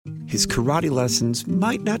his karate lessons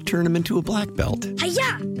might not turn him into a black belt.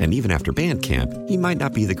 Hi-ya! And even after band camp, he might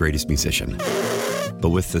not be the greatest musician.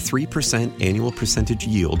 But with the 3% annual percentage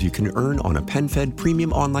yield you can earn on a PenFed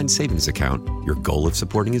premium online savings account, your goal of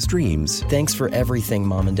supporting his dreams... Thanks for everything,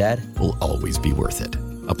 Mom and Dad. ...will always be worth it.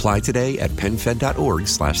 Apply today at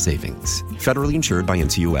PenFed.org/savings. Federally insured by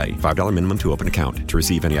NCUA. $5 minimum to open account. To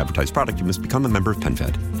receive any advertised product, you must become a member of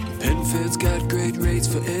PenFed. PenFed's got great rates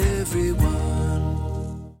for everyone.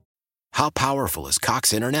 How powerful is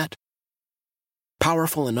Cox Internet?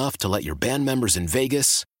 Powerful enough to let your band members in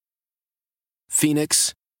Vegas,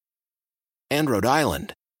 Phoenix, and Rhode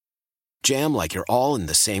Island jam like you're all in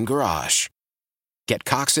the same garage. Get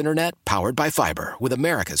Cox Internet powered by fiber with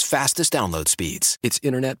America's fastest download speeds. It's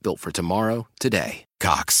internet built for tomorrow, today.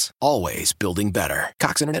 Cox, always building better.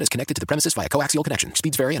 Cox Internet is connected to the premises via coaxial connection.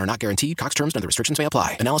 Speeds vary and are not guaranteed. Cox terms and other restrictions may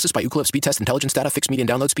apply. Analysis by Ookla Speed Test Intelligence Data. Fixed median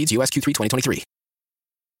download speeds. US Q3 2023.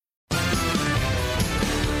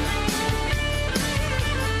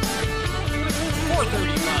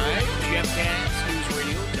 Jeff Katz, News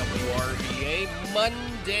Radio, WRVA,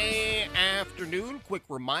 Monday afternoon. Quick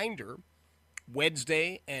reminder,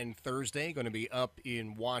 Wednesday and Thursday going to be up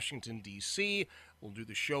in Washington, D.C. We'll do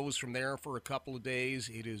the shows from there for a couple of days.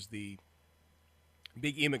 It is the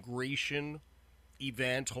big immigration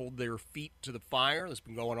event, Hold Their Feet to the Fire. That's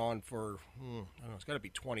been going on for, I don't know, it's got to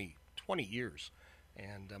be 20 years.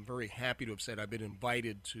 And I'm very happy to have said I've been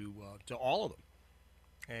invited to all of them,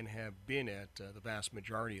 and have been at the vast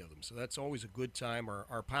majority of them. So that's always a good time.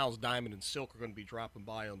 Our pals Diamond and Silk are going to be dropping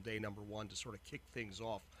by on day number one to sort of kick things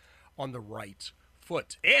off on the right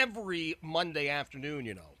foot. Every Monday afternoon,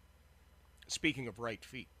 speaking of right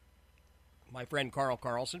feet, my friend Carl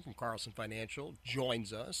Carlson from Carlson Financial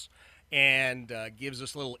joins us and gives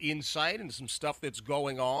us a little insight into some stuff that's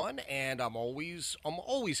going on, and I'm always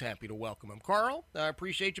happy to welcome him. Carl, I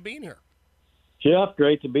appreciate you being here. Jeff,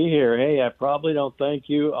 great to be here. Hey, I probably don't thank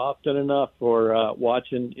you often enough for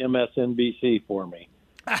watching MSNBC for me.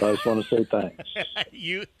 So I just want to say thanks.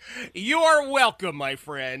 You are welcome, my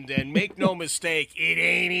friend, and make no mistake, it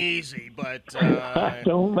ain't easy, but... I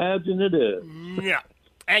don't imagine it is. Yeah.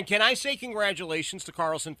 And can I say congratulations to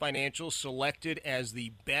Carlson Financial, selected as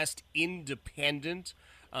the best independent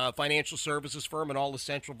financial services firm in all of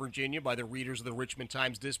Central Virginia by the readers of the Richmond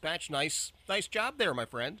Times-Dispatch. Nice job there, my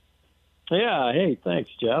friend. Yeah, hey, thanks,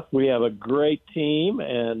 Jeff. We have a great team,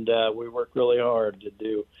 and we work really hard to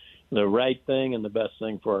do the right thing and the best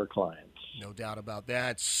thing for our clients. No doubt about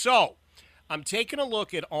that. So I'm taking a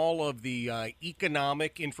look at all of the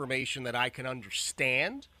economic information that I can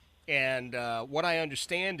understand, and what I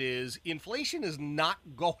understand is inflation is not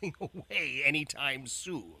going away anytime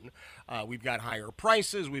soon. We've got higher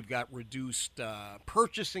prices, we've got reduced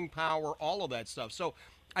purchasing power, all of that stuff. So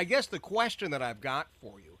I guess the question that I've got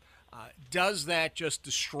for you, does that just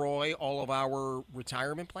destroy all of our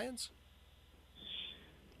retirement plans?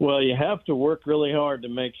 Well, you have to work really hard to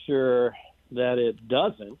make sure that it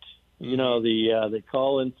doesn't. You know, they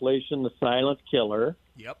call inflation the silent killer.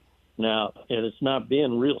 Yep. Now, and it's not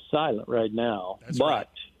being real silent right now. That's but right.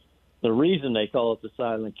 The reason they call it the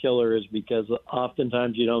silent killer is because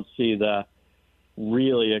oftentimes you don't see the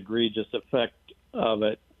really egregious effect of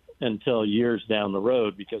it until years down the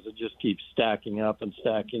road, because it just keeps stacking up and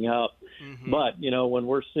stacking up. Mm-hmm. But, when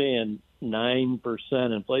we're seeing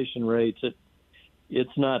 9% inflation rates,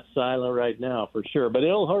 it's not silent right now for sure. But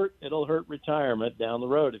it'll hurt retirement down the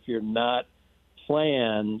road if you're not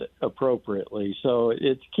planned appropriately. So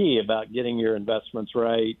it's key about getting your investments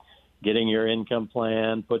right, getting your income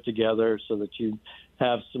plan put together so that you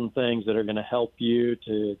have some things that are going to help you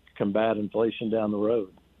to combat inflation down the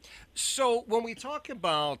road. So when we talk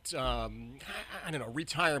about,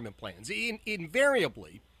 retirement plans,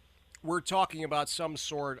 invariably we're talking about some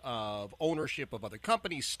sort of ownership of other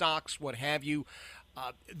companies, stocks, what have you.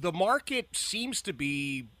 The market seems to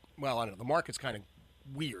be, the market's kind of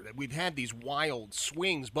weird. We've had these wild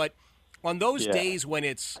swings, but on those days when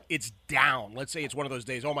it's down, let's say it's one of those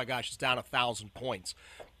days, oh my gosh, it's down 1,000 points.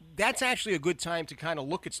 That's actually a good time to kind of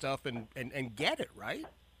look at stuff and get it, right?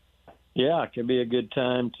 Yeah, it can be a good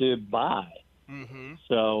time to buy. Mm-hmm.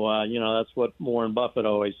 So, that's what Warren Buffett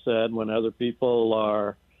always said. When other people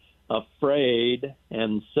are afraid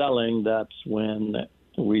and selling, that's when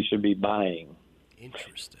we should be buying.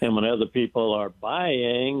 Interesting. And when other people are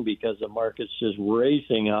buying because the market's just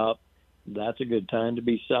racing up, that's a good time to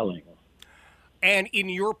be selling. And in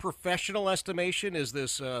your professional estimation, is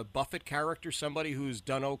this Buffett character somebody who's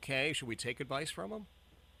done okay? Should we take advice from him?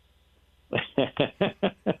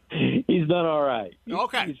 He's done all right.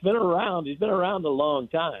 Okay. He's been around. He's been around a long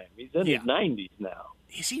time. He's in his 90s now.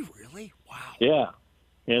 Is he really? Wow. Yeah.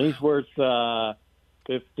 And he's worth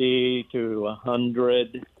 50 to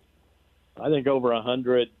 100, I think over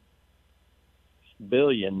 100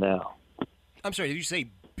 billion now. I'm sorry, did you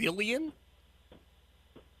say billion?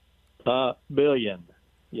 Billion,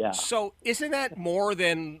 yeah. So isn't that more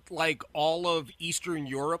than like all of Eastern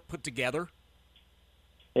Europe put together?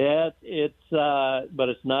 But it's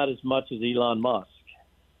not as much as Elon Musk.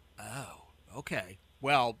 Oh, okay.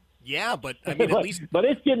 Well, yeah, but I mean, at least. But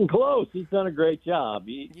it's getting close. He's done a great job.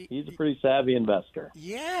 He's a pretty savvy investor.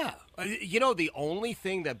 Yeah. The only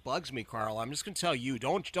thing that bugs me, Carl, I'm just going to tell you,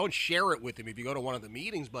 don't share it with him if you go to one of the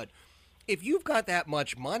meetings, but if you've got that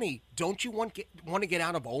much money, don't you want to get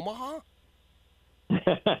out of Omaha?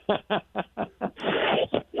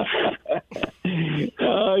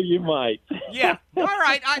 You might. Yeah. All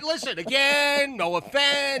right. Listen, again, no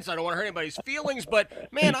offense. I don't want to hurt anybody's feelings,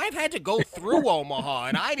 but, man, I've had to go through Omaha,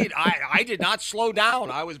 and I did not slow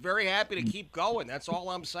down. I was very happy to keep going. That's all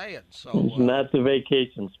I'm saying. So not the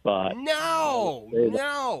vacation spot. No.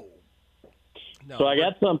 So I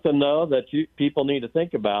got something, though, that people need to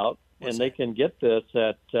think about, and they can get this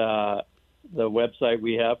at the website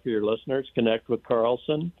we have for your listeners,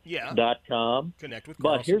 connectwithcarlson.com. Connect with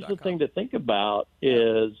Carlson. But here's the thing to think about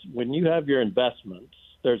is when you have your investments,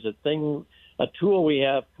 there's a tool we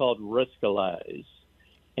have called Riskalyze,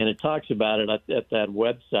 and it talks about it at that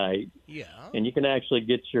website. Yeah. And you can actually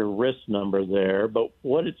get your risk number there. But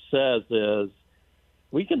what it says is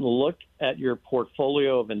we can look at your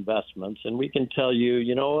portfolio of investments, and we can tell you,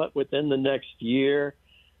 you know what, within the next year,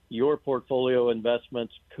 your portfolio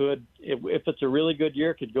investments could, if it's a really good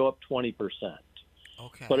year, could go up 20%.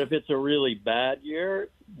 Okay. But if it's a really bad year,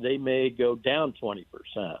 they may go down 20%.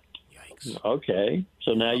 Yikes. Okay,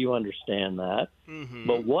 so now you understand that. Mm-hmm.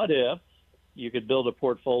 But what if you could build a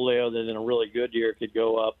portfolio that in a really good year could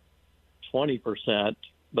go up 20%,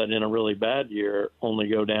 but in a really bad year only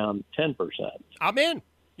go down 10%? I'm in.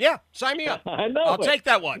 Yeah, sign me up. I know. I'll take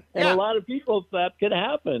that one. And yeah. a lot of people, that could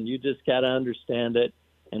happen. You just got to understand it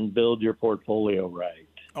and build your portfolio right.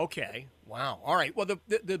 Okay. Wow. All right. Well,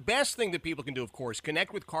 the best thing that people can do, of course,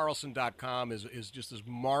 connectwithcarlson.com is just this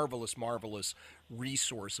marvelous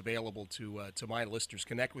resource available to my listeners,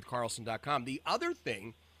 connectwithcarlson.com. The other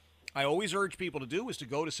thing I always urge people to do is to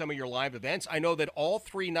go to some of your live events. I know that all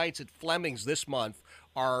 3 nights at Fleming's this month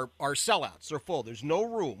are sellouts. They're full. There's no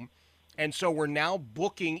room. And so we're now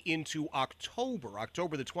booking into October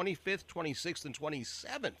the 25th, 26th, and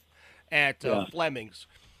 27th at Fleming's.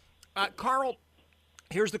 Carl,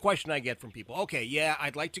 here's the question I get from people. Okay, yeah,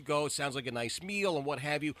 I'd like to go. It sounds like a nice meal and what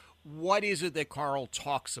have you. What is it that Carl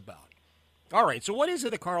talks about? All right, so what is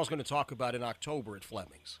it that Carl's going to talk about in October at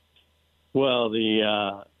Fleming's? Well,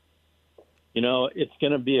 it's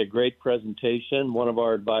going to be a great presentation. One of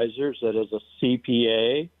our advisors that is a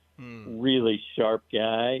CPA, really sharp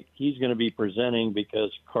guy, he's going to be presenting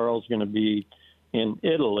because Carl's going to be in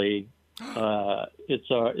Italy.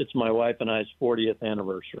 It's my wife and I's 40th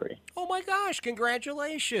anniversary. Oh, my gosh.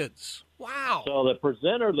 Congratulations. Wow. So the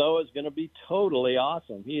presenter, though, is going to be totally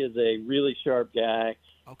awesome. He is a really sharp guy.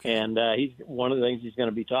 Okay. And he's one of the things he's going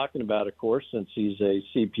to be talking about, of course, since he's a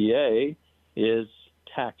CPA, is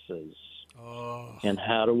taxes. Oh. And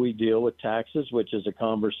how do we deal with taxes, which is a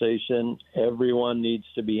conversation everyone needs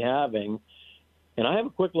to be having. And I have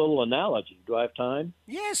a quick little analogy. Do I have time?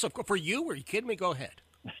 Yes, of course. For you? Are you kidding me? Go ahead.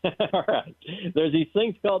 All right. There's these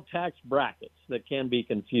things called tax brackets that can be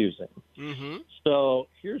confusing. Mm-hmm. So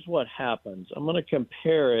here's what happens. I'm going to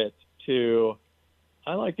compare it to,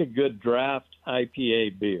 I like a good draft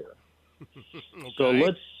IPA beer. Okay. So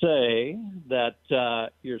let's say that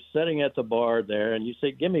you're sitting at the bar there and you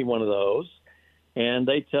say, give me one of those. And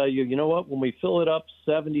they tell you, you know what, when we fill it up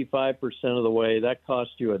 75% of the way, that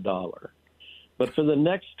costs you $1. But for the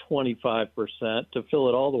next 25% to fill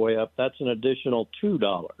it all the way up, that's an additional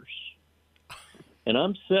 $2. And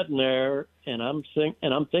I'm sitting there and I'm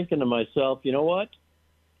thinking to myself, you know what?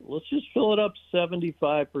 Let's just fill it up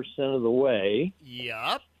 75% of the way.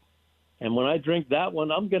 Yep. And when I drink that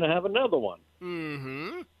one, I'm going to have another one.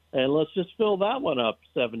 Mm-hmm. And let's just fill that one up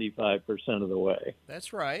 75% of the way.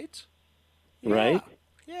 That's right. Right?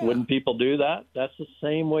 Yeah. Wouldn't people do that? That's the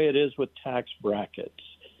same way it is with tax brackets.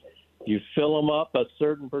 You fill them up a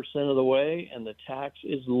certain percent of the way, and the tax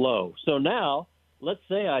is low. So now, let's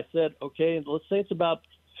say I said, okay, let's say it's about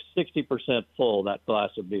 60% full, that glass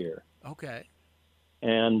of beer. Okay.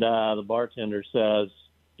 And the bartender says,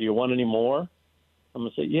 do you want any more? I'm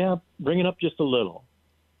going to say, yeah, bring it up just a little.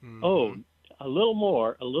 Mm-hmm. Oh, a little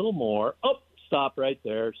more. Oh, stop right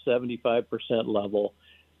there, 75% level.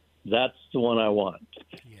 That's the one I want.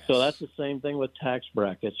 Yes. So that's the same thing with tax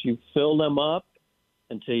brackets. You fill them up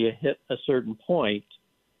until you hit a certain point,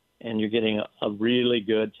 and you're getting a really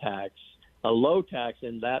good tax, a low tax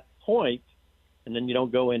in that point, and then you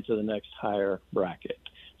don't go into the next higher bracket.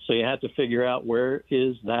 So you have to figure out where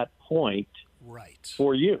is that point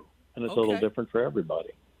for you, and it's a little different for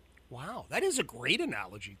everybody. Wow, that is a great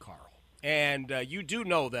analogy, Carl. And you do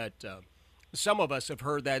know that some of us have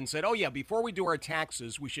heard that and said, oh, yeah, before we do our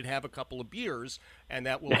taxes, we should have a couple of beers, and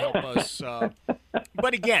that will help us.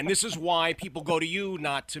 But again, this is why people go to you,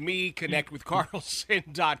 not to me. Connect with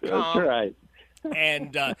Carlson.com. That's right.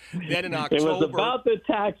 And then in October. It was about the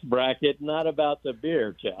tax bracket, not about the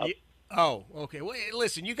beer, Chuck. Oh, okay. Well,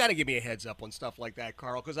 listen, you got to give me a heads up on stuff like that,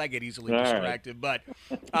 Carl, because I get easily distracted. Right.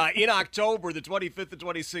 But in October, the 25th, the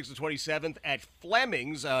 26th, the 27th at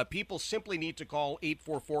Fleming's, people simply need to call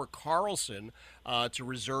 844-CARLSON to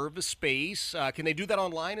reserve a space. Can they do that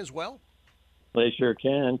online as well? They sure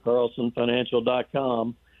can,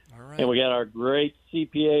 carlsonfinancial.com. All right. And we got our great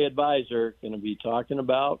CPA advisor going to be talking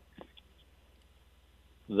about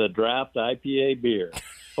the draft IPA beer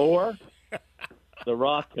or the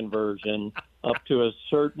Roth conversion up to a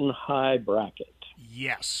certain high bracket.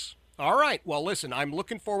 Yes. All right. Well, listen, I'm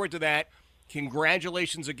looking forward to that.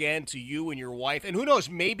 Congratulations again to you and your wife. And who knows,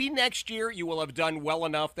 maybe next year you will have done well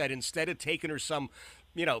enough that instead of taking her some,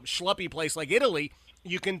 schluppy place like Italy,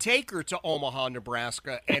 you can take her to Omaha,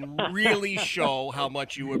 Nebraska, and really show how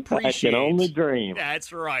much you appreciate. I can only dream.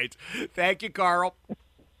 That's right. Thank you, Carl.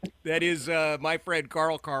 That is my friend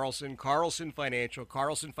Carl Carlson, Carlson Financial,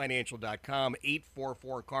 carlsonfinancial.com,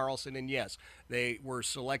 844-CARLSON. And yes, they were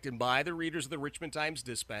selected by the readers of the Richmond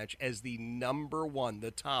Times-Dispatch as the number one, the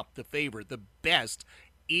top, the favorite, the best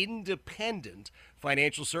independent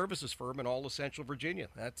financial services firm in all of Central Virginia.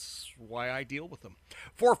 That's why I deal with them.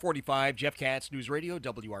 445, Jeff Katz, News Radio,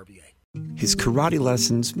 WRVA. His karate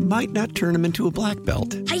lessons might not turn him into a black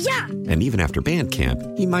belt. Hi-ya! And even after band camp,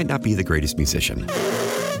 he might not be the greatest musician.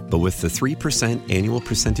 But with the 3% annual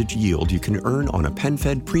percentage yield you can earn on a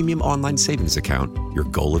PenFed premium online savings account, your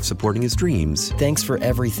goal of supporting his dreams... Thanks for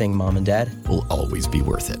everything, Mom and Dad. ...will always be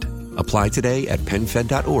worth it. Apply today at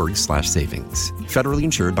PenFed.org/savings. Federally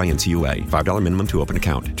insured by NCUA. $5 minimum to open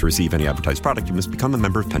account. To receive any advertised product, you must become a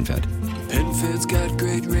member of PenFed. PenFed's got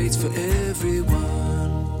great rates for everyone.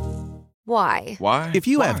 Why? Why? If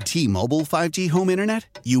you have T-Mobile 5G home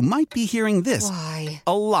internet, you might be hearing this Why?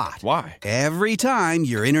 A lot. Why? Every time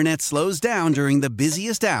your internet slows down during the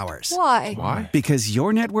busiest hours. Why? Why? Because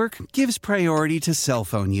your network gives priority to cell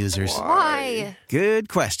phone users. Why? Good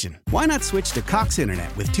question. Why not switch to Cox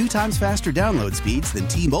Internet with 2 times faster download speeds than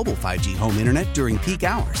T-Mobile 5G home internet during peak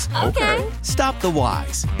hours? Okay. Stop the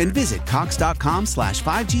whys and visit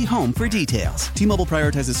cox.com/5G home for details. T-Mobile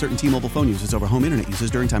prioritizes certain T-Mobile phone users over home internet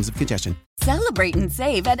users during times of congestion. Celebrate and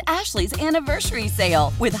save at Ashley's Anniversary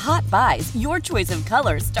Sale. With Hot Buys, your choice of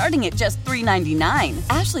colors starting at just $3.99.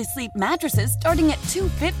 Ashley Sleep mattresses starting at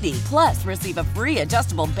 $2.50. Plus, receive a free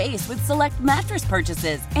adjustable base with select mattress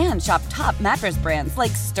purchases. And shop top mattress brands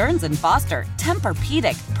like Stearns & Foster,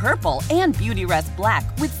 Tempur-Pedic, Purple, and Beautyrest Black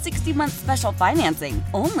with 60-month special financing.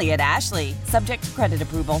 Only at Ashley. Subject to credit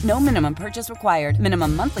approval. No minimum purchase required.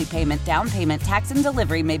 Minimum monthly payment, down payment, tax, and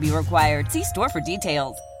delivery may be required. See store for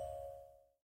details.